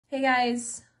Hey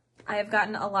guys, I have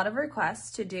gotten a lot of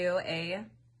requests to do a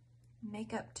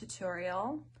makeup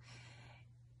tutorial,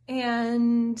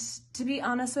 and to be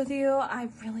honest with you, I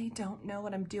really don't know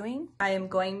what I'm doing. I am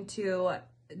going to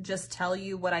just tell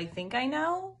you what I think I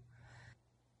know,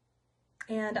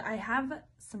 and I have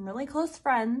some really close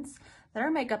friends that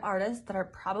are makeup artists that are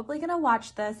probably gonna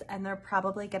watch this and they're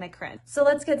probably gonna cringe. So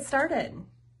let's get started.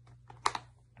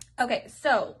 Okay,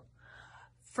 so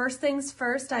first things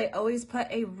first, I always put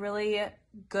a really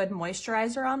good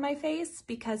moisturizer on my face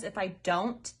because if I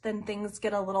don't, then things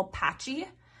get a little patchy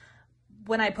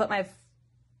when I put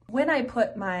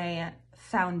my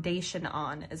foundation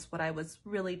on, is what I was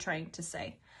really trying to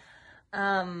say.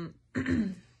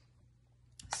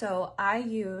 So I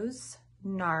use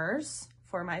NARS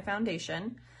for my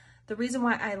foundation. The reason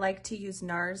why I like to use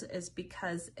NARS is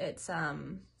because it's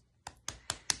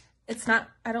not,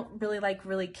 I don't really like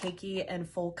really cakey and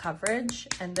full coverage,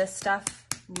 and this stuff,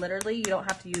 literally, you don't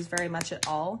have to use very much at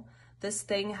all. This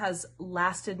thing has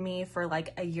lasted me for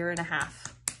like a year and a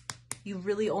half. You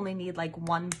really only need like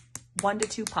one to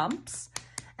two pumps,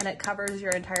 and it covers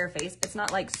your entire face. It's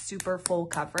not like super full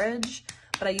coverage,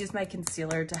 but I use my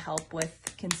concealer to help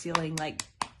with concealing, like,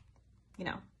 you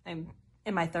know, I'm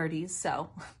in my 30s, so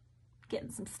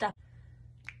getting some stuff.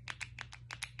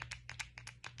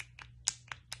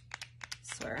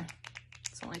 Swear,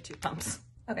 it's only 2 pumps.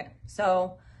 Okay,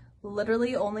 so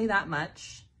literally only that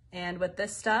much. And with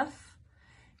this stuff,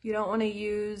 you don't want to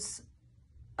use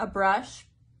a brush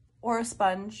or a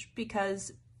sponge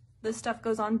because this stuff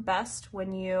goes on best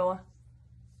when you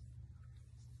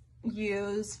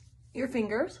use your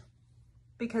fingers,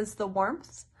 because the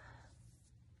warmth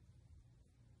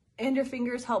and your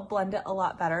fingers help blend it a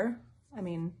lot better. I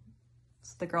mean,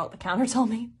 it's the girl at the counter told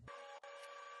me.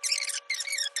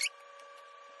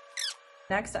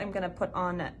 Next, I'm gonna put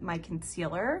on my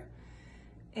concealer,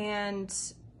 and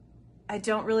I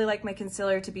don't really like my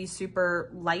concealer to be super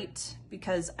light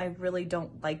because I really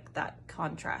don't like that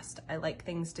contrast. I like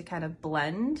things to kind of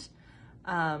blend.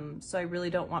 So I really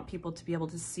don't want people to be able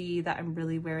to see that I'm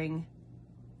really wearing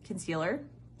concealer.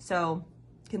 So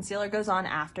concealer goes on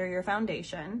after your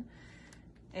foundation,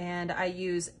 and I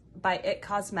use by It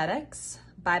Cosmetics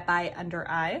Bye Bye Under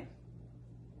Eye.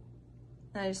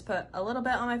 And I just put a little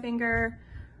bit on my finger,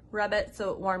 rub it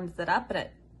so it warms it up and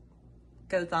it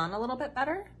goes on a little bit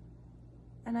better.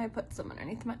 And I put some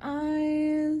underneath my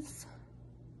eyes.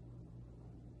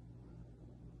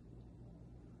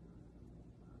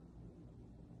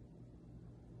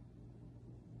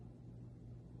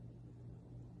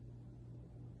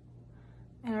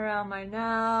 And around my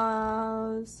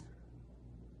nose.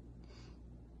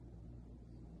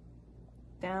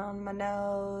 Down my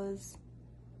nose.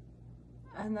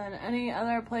 And then any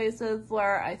other places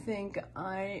where I think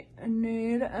I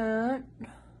need it.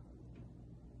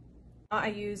 I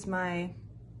use my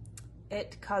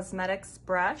It Cosmetics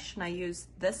brush, and I use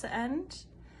this end,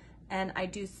 and I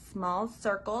do small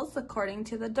circles according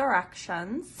to the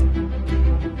directions.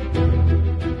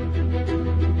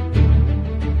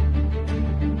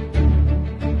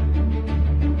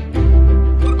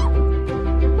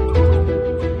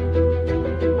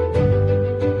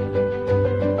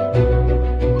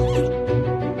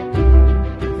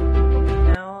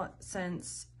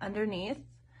 Since underneath,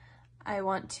 I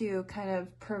want to kind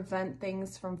of prevent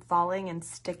things from falling and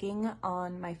sticking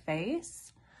on my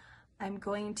face, I'm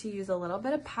going to use a little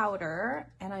bit of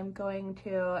powder, and I'm going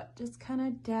to just kind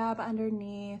of dab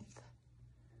underneath.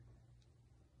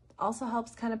 Also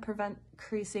helps kind of prevent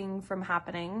creasing from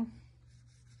happening.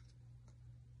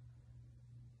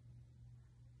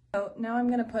 So now I'm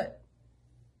going to put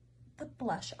the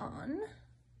blush on.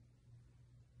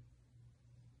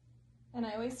 And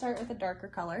I always start with a darker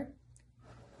color.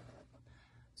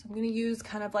 So I'm gonna use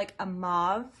kind of like a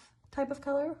mauve type of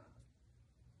color.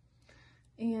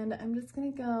 And I'm just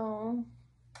gonna go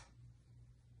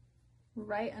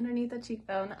right underneath the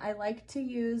cheekbone. I like to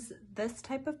use this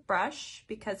type of brush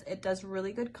because it does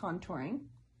really good contouring.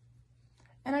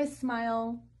 And I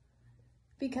smile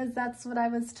because that's what I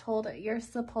was told you're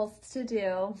supposed to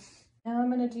do. Now I'm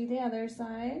gonna do the other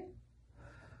side.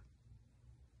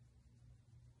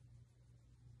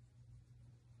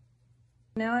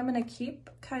 Now I'm gonna keep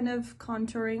kind of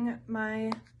contouring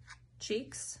my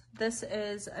cheeks. This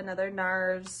is another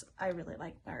NARS. I really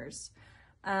like NARS.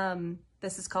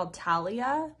 This is called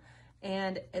Talia,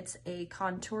 and it's a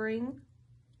contouring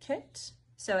kit.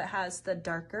 So it has the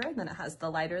darker, and then it has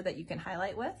the lighter that you can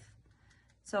highlight with.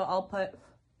 So I'll put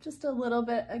just a little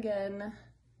bit again.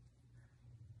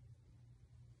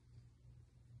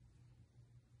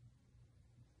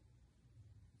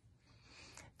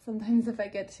 It's Sometimes if I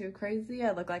get too crazy,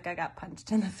 I look like I got punched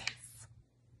in the face.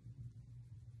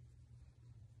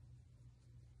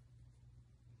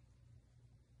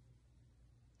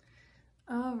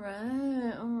 All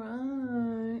right, all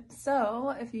right.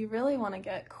 So if you really want to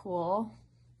get cool,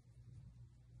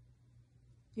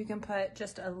 you can put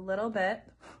just a little bit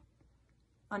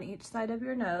on each side of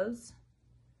your nose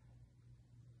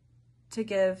to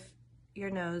give your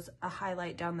nose a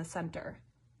highlight down the center.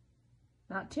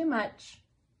 Not too much.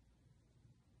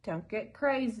 Don't get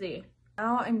crazy.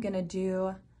 Now I'm gonna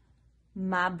do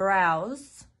my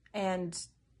brows, and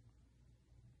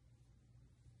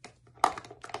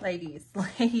ladies,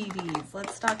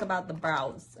 let's talk about the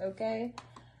brows, okay?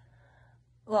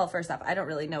 Well, first off, I don't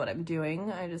really know what I'm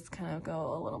doing. I just kind of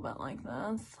go a little bit like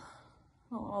this,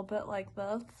 a little bit like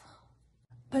this.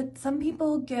 But some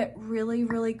people get really,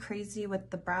 really crazy with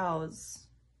the brows.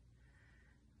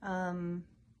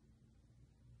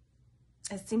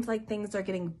 It seems like things are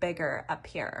getting bigger up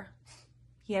here,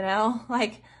 you know?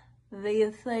 Like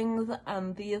these things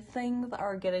and these things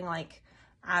are getting like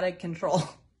out of control.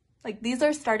 Like these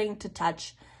are starting to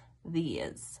touch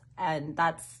these, and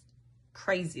that's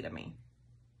crazy to me.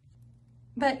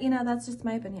 But you know, that's just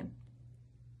my opinion.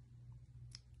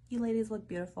 You ladies look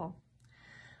beautiful.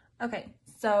 Okay,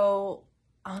 so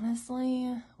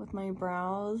honestly, with my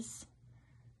brows,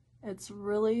 it's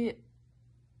really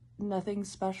nothing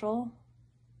special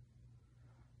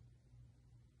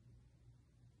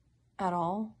at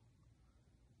all.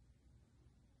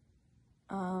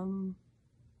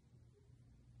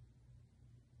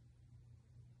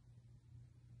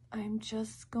 I'm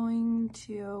just going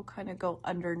to kind of go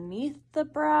underneath the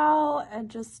brow and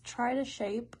just try to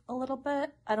shape a little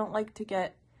bit. I don't like to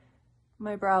get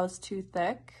my brows too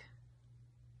thick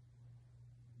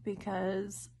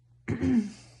because I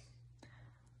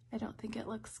don't think it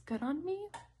looks good on me.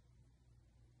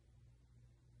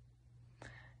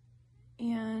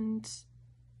 And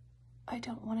I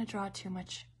don't want to draw too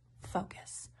much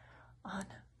focus on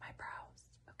my brows.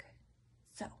 Okay,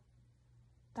 so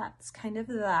that's kind of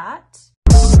that.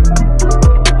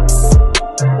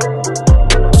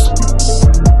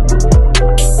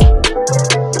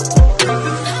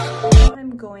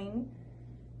 I'm going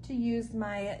to use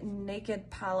my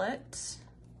Naked palette.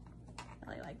 I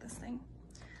really like this thing.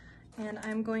 And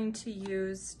I'm going to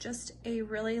use just a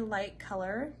really light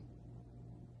color.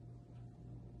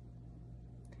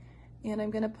 And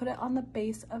I'm going to put it on the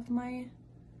base of my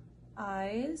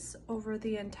eyes over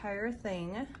the entire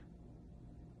thing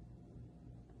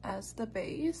as the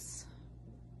base.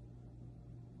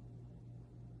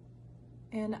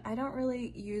 And I don't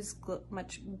really use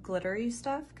much glittery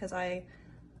stuff because I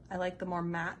like the more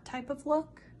matte type of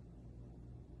look.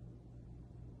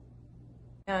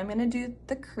 Now I'm going to do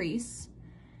the crease,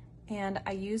 and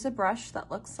I use a brush that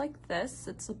looks like this.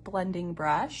 It's a blending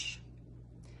brush.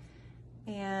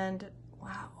 And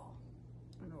wow,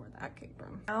 I don't know where that came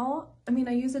from. Now, I mean,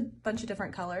 I use a bunch of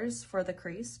different colors for the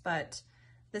crease, but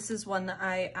this is one that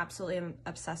I absolutely am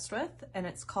obsessed with, and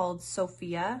it's called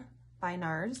Sophia by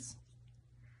NARS.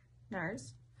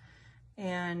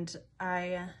 And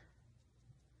I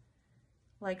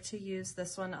like to use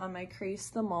this one on my crease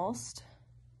the most.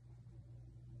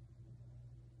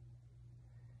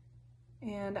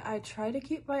 And I try to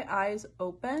keep my eyes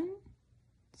open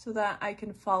so that I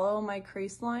can follow my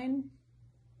crease line.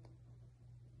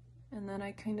 And then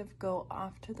I kind of go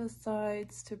off to the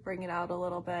sides to bring it out a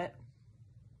little bit.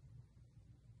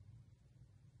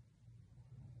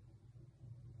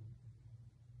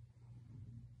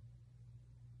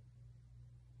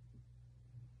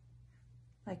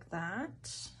 Like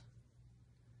that.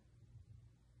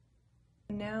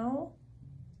 Now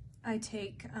I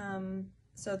take,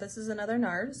 so this is another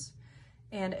NARS,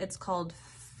 and it's called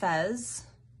Fez.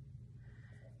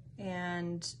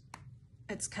 And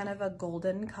it's kind of a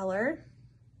golden color.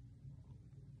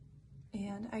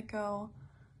 And I go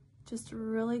just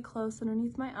really close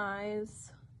underneath my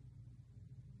eyes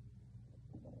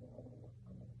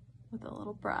with a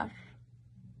little brush.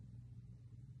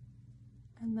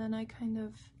 And then I kind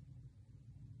of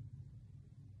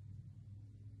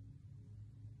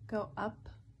go up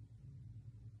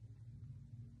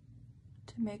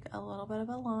to make a little bit of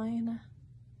a line.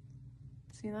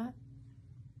 See that?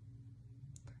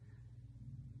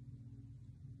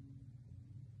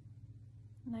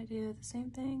 And I do the same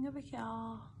thing over here.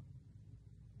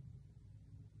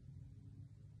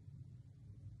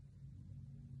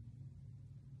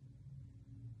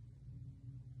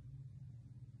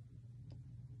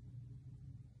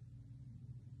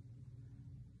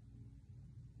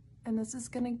 And this is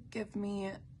gonna give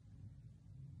me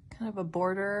kind of a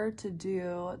border to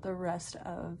do the rest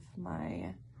of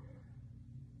my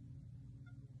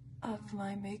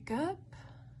makeup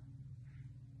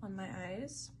on my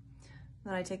eyes.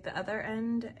 Then I take the other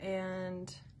end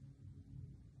and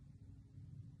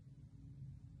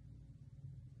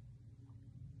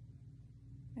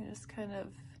I just kind of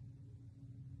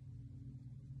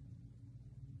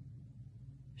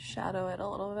shadow it a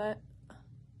little bit.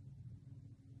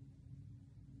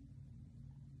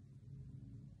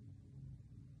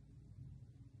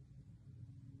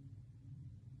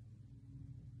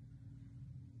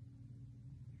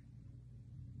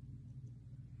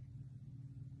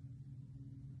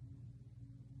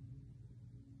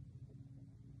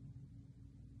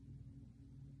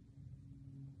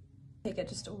 Take it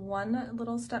just one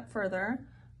little step further.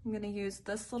 I'm gonna use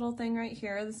this little thing right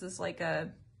here. This is like a,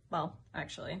 well,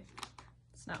 actually,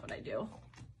 it's not what I do.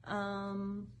 I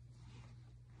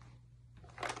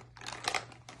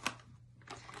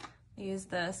use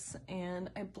this and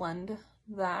I blend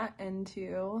that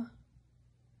into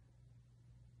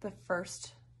the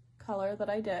first color that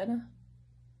I did.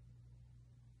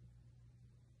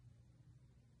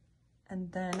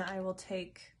 And then I will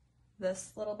take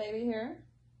this little baby here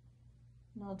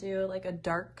and I'll do like a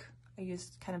dark, I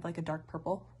used kind of like a dark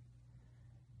purple.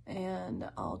 And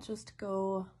I'll just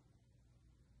go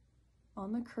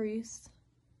on the crease,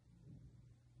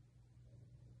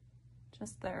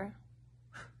 just there.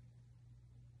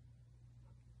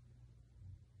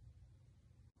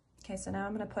 Okay, so now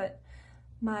I'm gonna put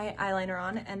my eyeliner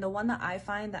on, and the one that I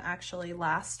find that actually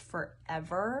lasts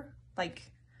forever,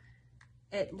 like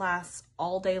it lasts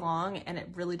all day long and it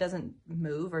really doesn't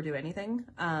move or do anything.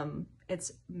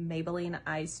 It's Maybelline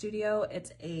Eye Studio.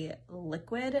 It's a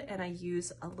liquid and I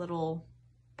use a little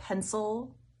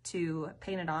pencil to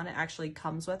paint it on. It actually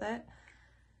comes with it.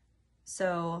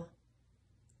 So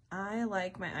I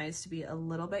like my eyes to be a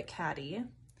little bit catty.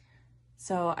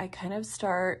 So I kind of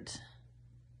start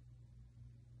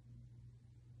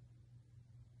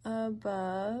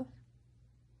above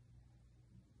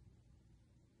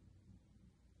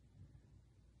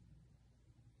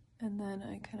and then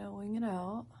I kind of wing it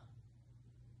out.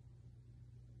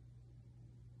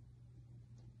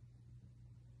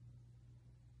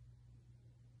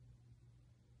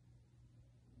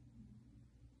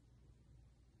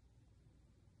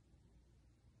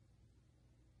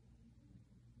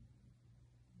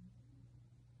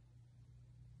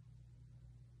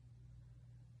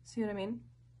 See what I mean?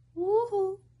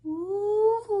 Woohoo!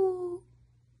 Woohoo!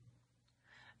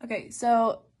 Okay,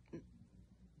 so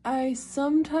I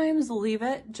sometimes leave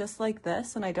it just like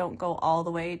this and I don't go all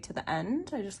the way to the end.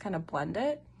 I just kind of blend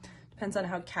it. Depends on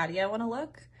how catty I want to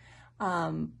look.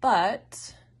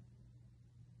 But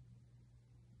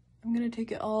I'm gonna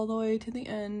take it all the way to the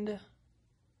end.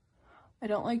 I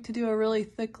don't like to do a really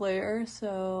thick layer,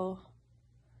 so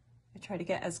I try to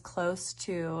get as close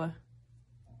to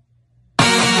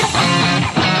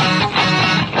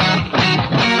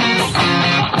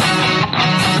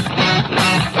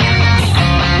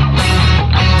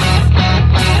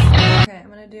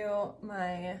do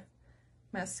my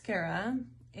mascara,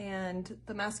 and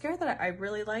the mascara that I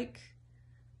really like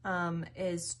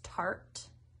is Tarte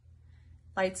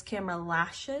Lights Camera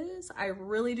Lashes. I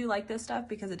really do like this stuff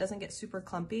because it doesn't get super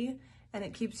clumpy and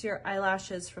it keeps your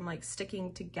eyelashes from like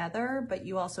sticking together, but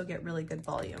you also get really good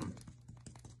volume.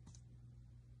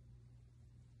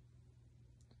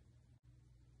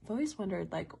 I've always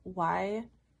wondered, like, why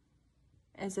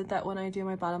is it that when I do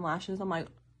my bottom lashes, I'm like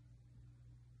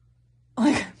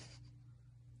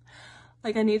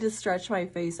I need to stretch my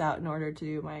face out in order to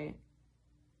do my,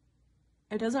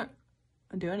 it doesn't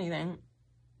do anything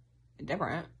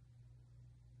different.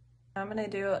 I'm gonna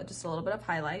do just a little bit of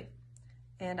highlight,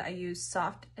 and I use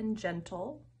Soft and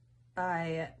Gentle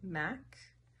by MAC.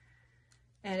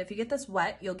 And if you get this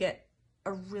wet, you'll get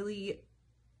a really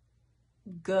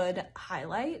good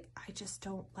highlight. I just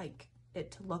don't like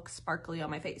it to look sparkly on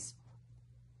my face.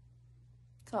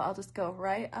 So I'll just go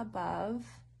right above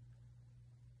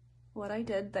what I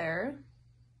did there,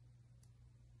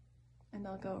 and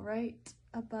I'll go right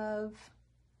above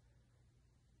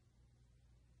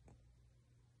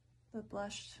the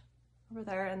blush over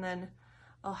there, and then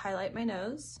I'll highlight my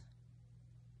nose,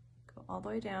 go all the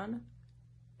way down,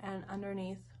 and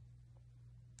underneath.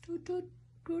 Okay,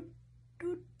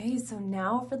 so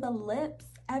now for the lips.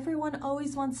 Everyone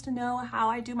always wants to know how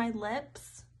I do my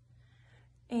lips,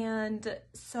 and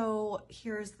so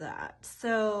here's that.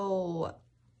 So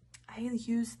I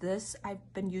use this,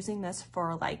 I've been using this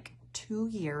for like 2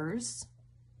 years.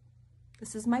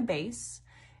 This is my base.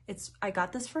 I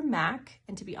got this from MAC,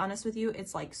 and to be honest with you,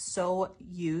 it's like so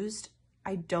used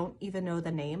I don't even know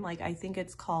the name. Like, I think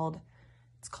it's called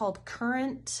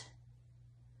Current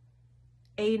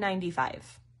A95.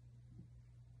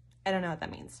 I don't know what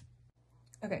that means.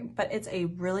 Okay, but it's a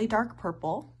really dark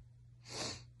purple.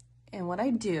 And what I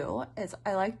do is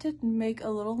I like to make a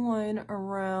little line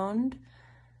around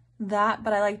that,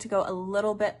 but I like to go a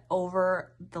little bit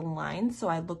over the line so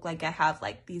I look like I have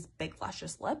like these big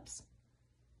luscious lips.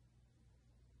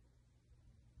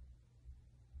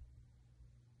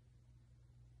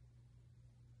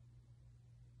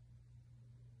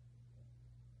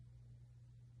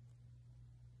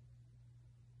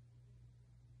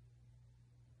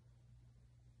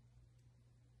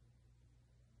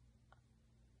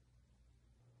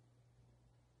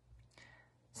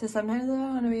 So sometimes if I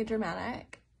want to be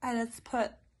dramatic, I just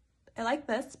put, I like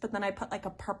this, but then I put like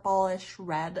a purplish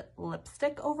red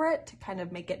lipstick over it to kind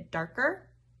of make it darker.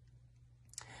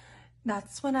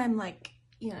 That's when I'm like,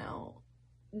 you know,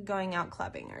 going out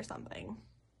clubbing or something.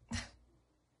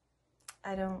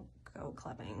 I don't go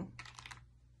clubbing.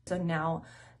 So now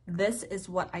this is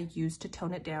what I use to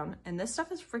tone it down. And this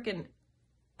stuff is freaking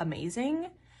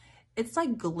amazing. It's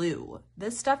like glue.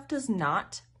 This stuff does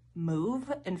not move.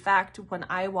 In fact, when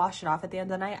I wash it off at the end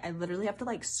of the night, I literally have to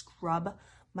like scrub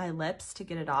my lips to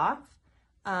get it off.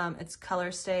 It's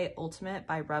Color Stay Ultimate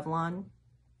by Revlon.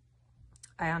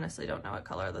 I honestly don't know what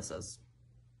color this is.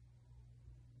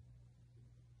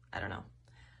 I don't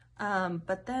know.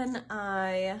 But then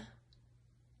I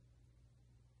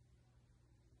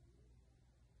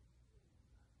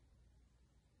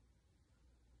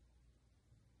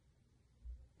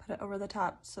put it over the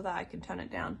top so that I can tone it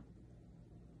down.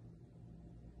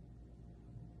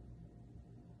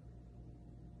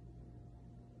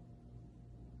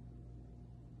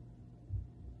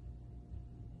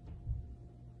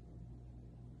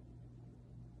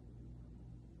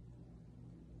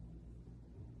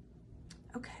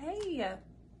 Okay.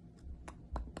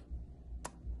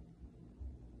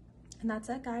 And that's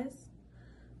it, guys.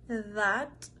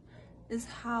 That is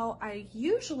how I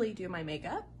usually do my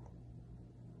makeup.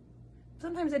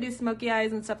 Sometimes I do smoky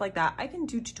eyes and stuff like that. I can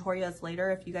do tutorials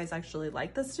later if you guys actually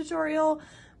like this tutorial,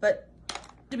 but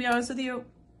to be honest with you,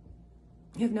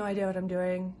 you have no idea what I'm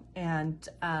doing. And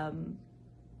hope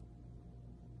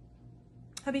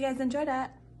you guys enjoyed it.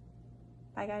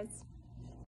 Bye, guys.